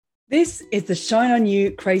This is the Shine On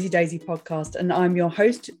You Crazy Daisy podcast, and I'm your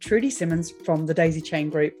host, Trudy Simmons from the Daisy Chain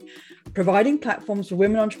Group, providing platforms for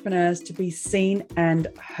women entrepreneurs to be seen and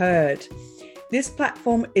heard. This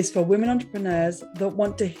platform is for women entrepreneurs that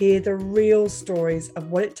want to hear the real stories of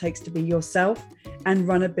what it takes to be yourself and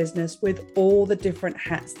run a business with all the different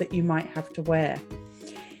hats that you might have to wear.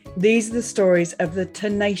 These are the stories of the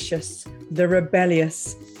tenacious, the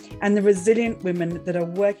rebellious, and the resilient women that are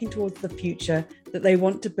working towards the future that they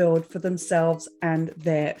want to build for themselves and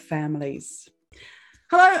their families.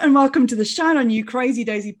 Hello and welcome to the Shine On You Crazy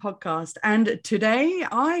Daisy podcast. And today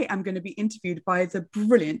I am going to be interviewed by the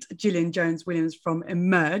brilliant Gillian Jones-Williams from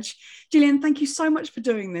Emerge. Gillian, thank you so much for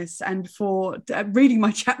doing this and for reading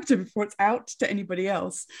my chapter before it's out to anybody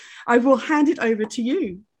else. I will hand it over to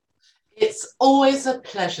you. It's always a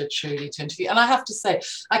pleasure, truly, to interview. And I have to say,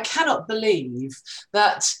 I cannot believe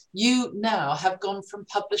that you now have gone from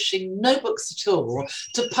publishing no books at all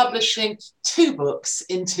to publishing 2 books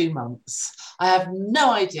in 2 months. I have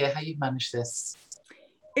no idea how you've managed this.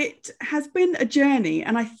 It has been a journey.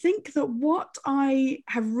 And I think that what I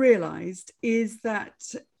have realized is that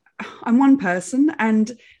I'm one person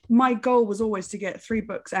and my goal was always to get 3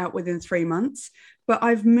 books out within 3 months. But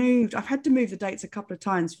I've had to move the dates a couple of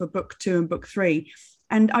times for book 2 and book 3.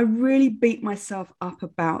 And I really beat myself up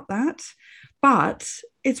about that. But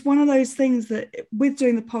it's one of those things that with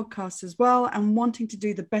doing the podcast as well and wanting to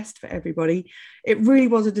do the best for everybody, it really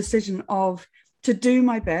was a decision of to do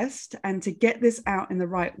my best and to get this out in the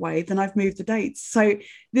right way. Then I've moved the dates. So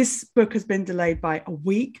this book has been delayed by a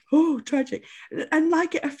week. Oh, tragic. And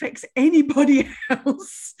like it affects anybody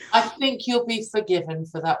else. I think you'll be forgiven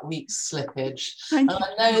for that week's slippage. Thank you.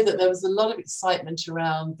 I know that there was a lot of excitement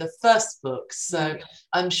around the first book. So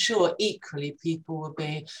I'm sure equally people will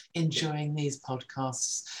be enjoying these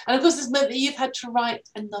podcasts. And of course, this meant that you've had to write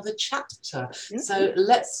another chapter. Yeah. So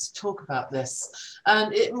let's talk about this.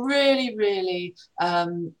 And it really, really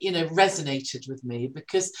resonated with me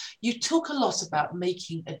because you talk a lot about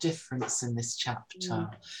making a difference in this chapter.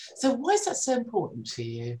 So why is that so important to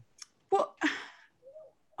you? Well,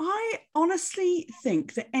 I honestly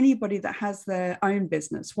think that anybody that has their own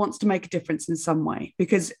business wants to make a difference in some way,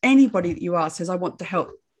 because anybody that you ask says, I want to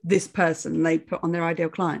help this person, and they put on their ideal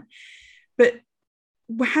client. But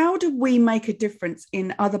how do we make a difference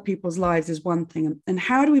in other people's lives is one thing, and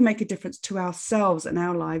how do we make a difference to ourselves and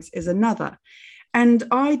our lives is another. And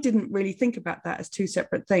I didn't really think about that as 2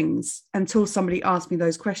 separate things until somebody asked me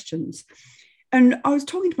those questions. And I was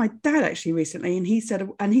talking to my dad actually recently, and he said,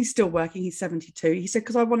 and he's still working, he's 72. He said,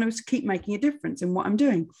 because I want to keep making a difference in what I'm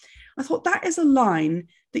doing. I thought that is a line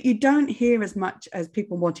that you don't hear as much as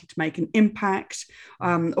people wanting to make an impact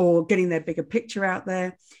or getting their bigger picture out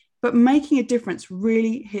there. But making a difference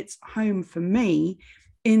really hits home for me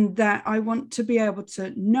in that I want to be able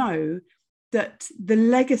to know that the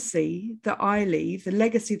legacy that I leave, the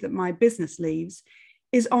legacy that my business leaves,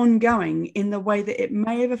 is ongoing in the way that it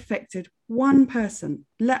may have affected one person,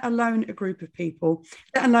 let alone a group of people,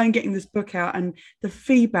 let alone getting this book out and the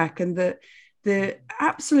feedback and the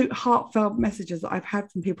absolute heartfelt messages that I've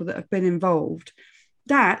had from people that have been involved.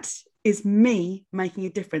 That is me making a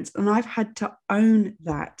difference. And I've had to own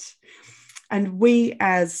that. And we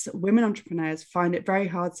as women entrepreneurs find it very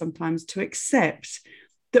hard sometimes to accept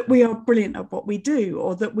that we are brilliant at what we do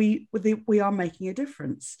or that we are making a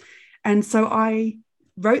difference. And so I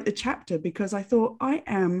wrote the chapter because I thought I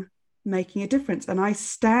am making a difference and I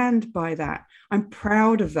stand by that. I'm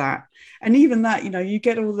proud of that. And even that, you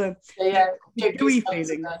get all the gooey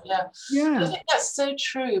feeling. I think that's so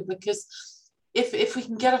true because if we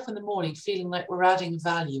can get up in the morning feeling like we're adding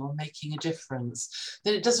value or making a difference,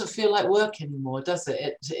 then it doesn't feel like work anymore, does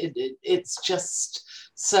it? It's just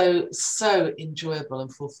so enjoyable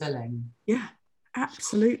and fulfilling. Yeah,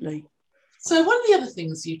 absolutely. So one of the other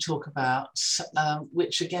things you talk about,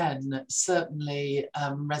 which again certainly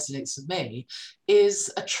resonates with me, is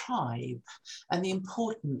a tribe and the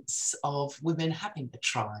importance of women having a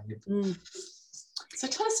tribe. So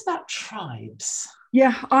tell us about tribes.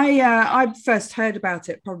 Yeah, I first heard about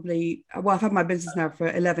it probably, I've had my business now for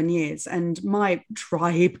 11 years and my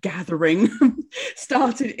tribe gathering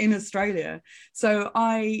started in Australia. So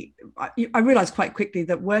I realized quite quickly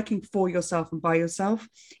that working for yourself and by yourself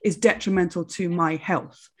is detrimental to my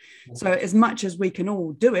health. So as much as we can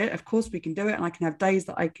all do it, of course we can do it, and I can have days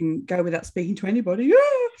that I can go without speaking to anybody.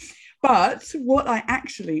 But what I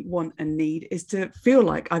actually want and need is to feel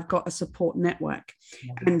like I've got a support network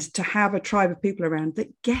and to have a tribe of people around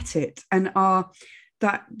that get it and are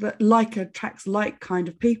that like attracts like kind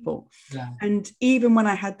of people. And even when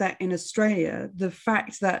I had that in Australia, the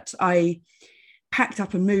fact that packed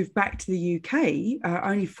up and moved back to the UK,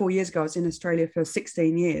 only 4 years ago, I was in Australia for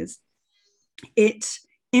 16 years, it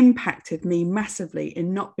impacted me massively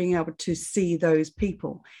in not being able to see those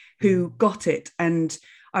people who got it. And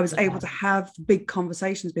I was able to have big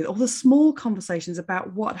conversations with all the small conversations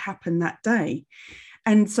about what happened that day.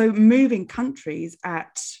 And so moving countries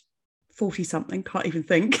at 40 something, can't even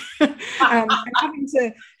think, and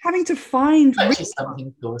having to find something,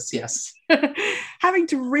 of course, yes. Having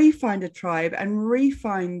to re-find a tribe and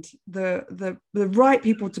re-find the right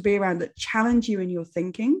people to be around that challenge you in your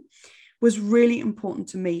thinking was really important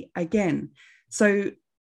to me again. So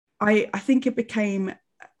I think it became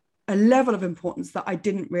a level of importance that I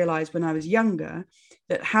didn't realize when I was younger,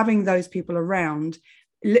 that having those people around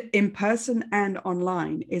in person and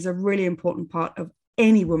online is a really important part of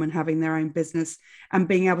any woman having their own business and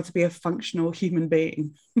being able to be a functional human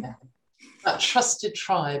being. Yeah. That trusted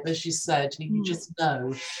tribe, as you said, who you just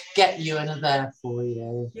know get you and are there for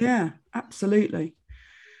you. Yeah, absolutely.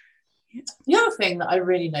 Yeah. The other thing that I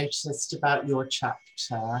really noticed about your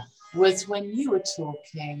chapter was when you were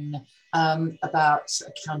talking about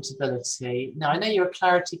accountability. Now, I know you're a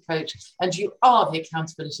clarity coach and you are the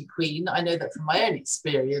accountability queen. I know that from my own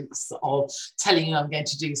experience of telling you I'm going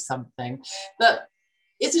to do something. But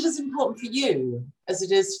is it as important for you as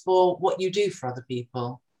it is for what you do for other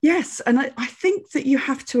people? Yes, and I think that you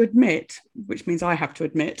have to admit, which means I have to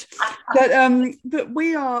admit, that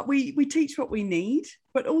we teach what we need,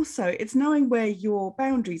 but also it's knowing where your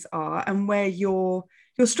boundaries are and where your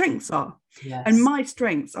strengths are. Yes. And my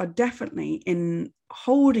strengths are definitely in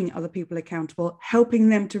holding other people accountable, helping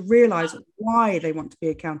them to realize why they want to be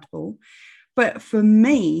accountable. But for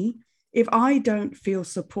me, if I don't feel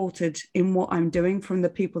supported in what I'm doing from the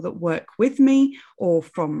people that work with me or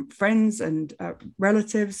from friends and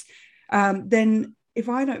relatives, then if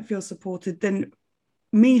I don't feel supported, then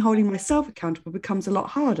me holding myself accountable becomes a lot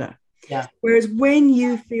harder. Yeah. Whereas when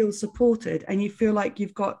you feel supported and you feel like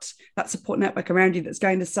you've got that support network around you that's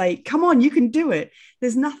going to say, come on, you can do it.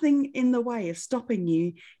 There's nothing in the way of stopping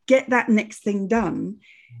you. Get that next thing done.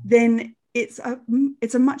 Then it's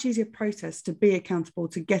a much easier process to be accountable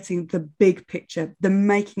to getting the big picture, the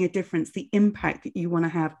making a difference, the impact that you want to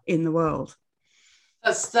have in the world.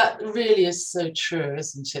 That really is so true,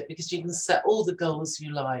 isn't it? Because you can set all the goals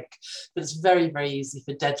you like, but it's very, very easy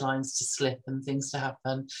for deadlines to slip and things to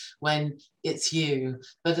happen when it's you.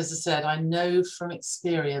 But as I said, I know from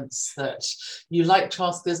experience that you like to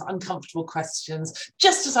ask those uncomfortable questions,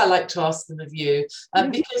 just as I like to ask them of you,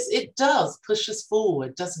 because it does push us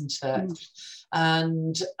forward, doesn't it?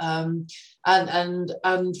 And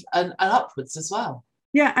upwards as well.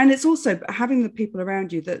 Yeah, and it's also having the people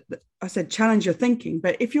around you that I said challenge your thinking.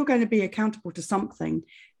 But if you're going to be accountable to something,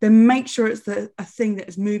 then make sure it's a thing that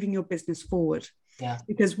is moving your business forward. Yeah.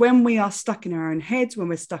 Because when we are stuck in our own heads, when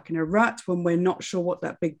we're stuck in a rut, when we're not sure what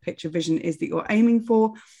that big picture vision is that you're aiming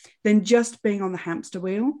for, then just being on the hamster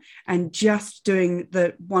wheel and just doing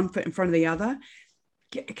the one foot in front of the other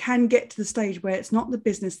can get to the stage where it's not the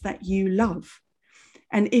business that you love.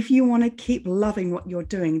 And if you want to keep loving what you're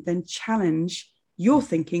doing, then challenge your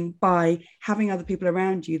thinking by having other people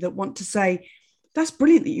around you that want to say, that's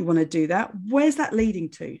brilliant that you want to do that. Where's that leading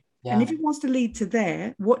to? Yeah. And if it wants to lead to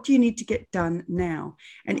there, what do you need to get done now?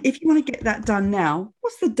 And if you want to get that done now,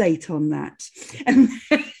 what's the date on that? And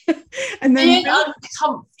then being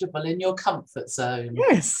uncomfortable in your comfort zone.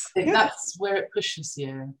 Yes. I think that's where it pushes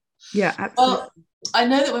you. Yeah, absolutely. Well, I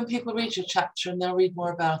know that when people read your chapter and they'll read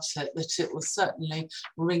more about it, that it will certainly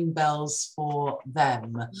ring bells for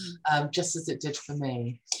them, just as it did for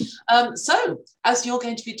me. So, as you're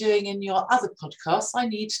going to be doing in your other podcasts, I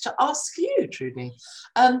need to ask you, Trudy,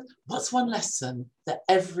 what's one lesson that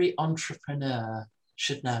every entrepreneur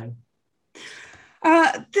should know?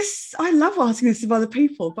 I love asking this of other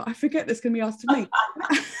people, but I forget this can be asked of me.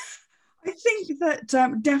 I think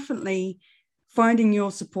that definitely finding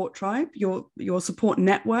your support tribe, your support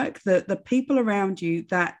network, the people around you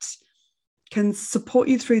that can support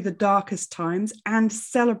you through the darkest times and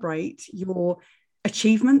celebrate your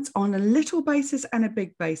achievements on a little basis and a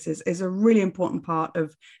big basis is a really important part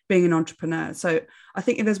of being an entrepreneur. So I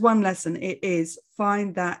think if there's one lesson, it is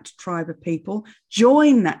find that tribe of people,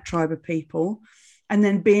 join that tribe of people, and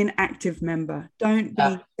then be an active member. Don't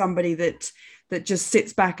be somebody that just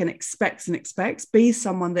sits back and expects. Be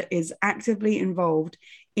someone that is actively involved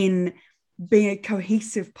in being a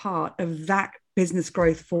cohesive part of that business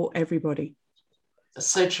growth for everybody.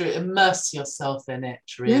 So true. Immerse yourself in it,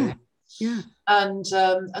 really. Yeah. And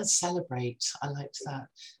celebrate. I liked that.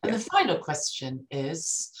 And the final question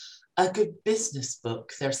is, a good business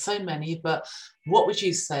book? There are so many, but what would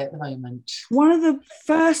you say at the moment? One of the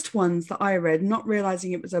first ones that I read, not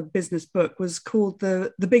realizing it was a business book, was called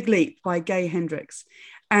The Big Leap by Gay Hendricks.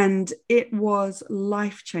 And it was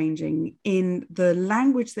life-changing in the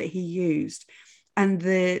language that he used and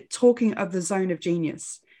the talking of the zone of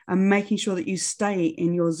genius and making sure that you stay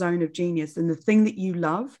in your zone of genius and the thing that you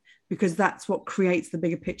love, because that's what creates the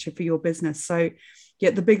bigger picture for your business. So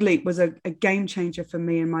yeah, The Big Leap was a game changer for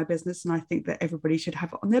me and my business. And I think that everybody should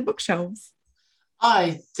have it on their bookshelves.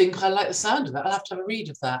 I think I like the sound of that. I'll have to have a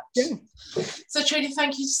read of that. Yeah. So Trudy,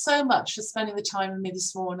 thank you so much for spending the time with me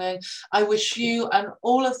this morning. I wish you and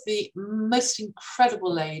all of the most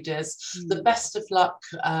incredible ladies the best of luck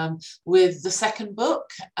with the second book,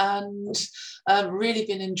 and really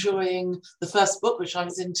been enjoying the first book, which I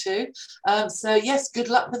was into. So yes, good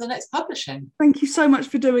luck with the next publishing. Thank you so much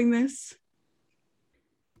for doing this.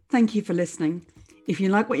 Thank you for listening. If you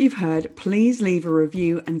like what you've heard, please leave a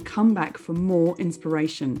review and come back for more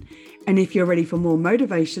inspiration. And if you're ready for more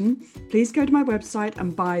motivation, please go to my website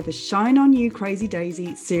and buy the Shine On You Crazy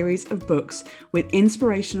Daisy series of books with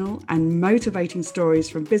inspirational and motivating stories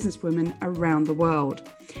from businesswomen around the world.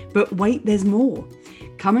 But wait, there's more.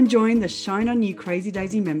 Come and join the Shine On You Crazy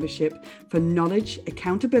Daisy membership for knowledge,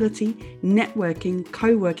 accountability, networking,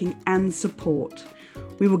 co-working, and support.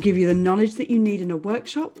 We will give you the knowledge that you need in a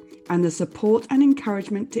workshop and the support and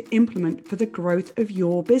encouragement to implement for the growth of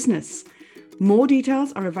your business. More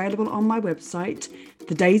details are available on my website,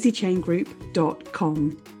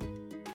 thedaisychaingroup.com.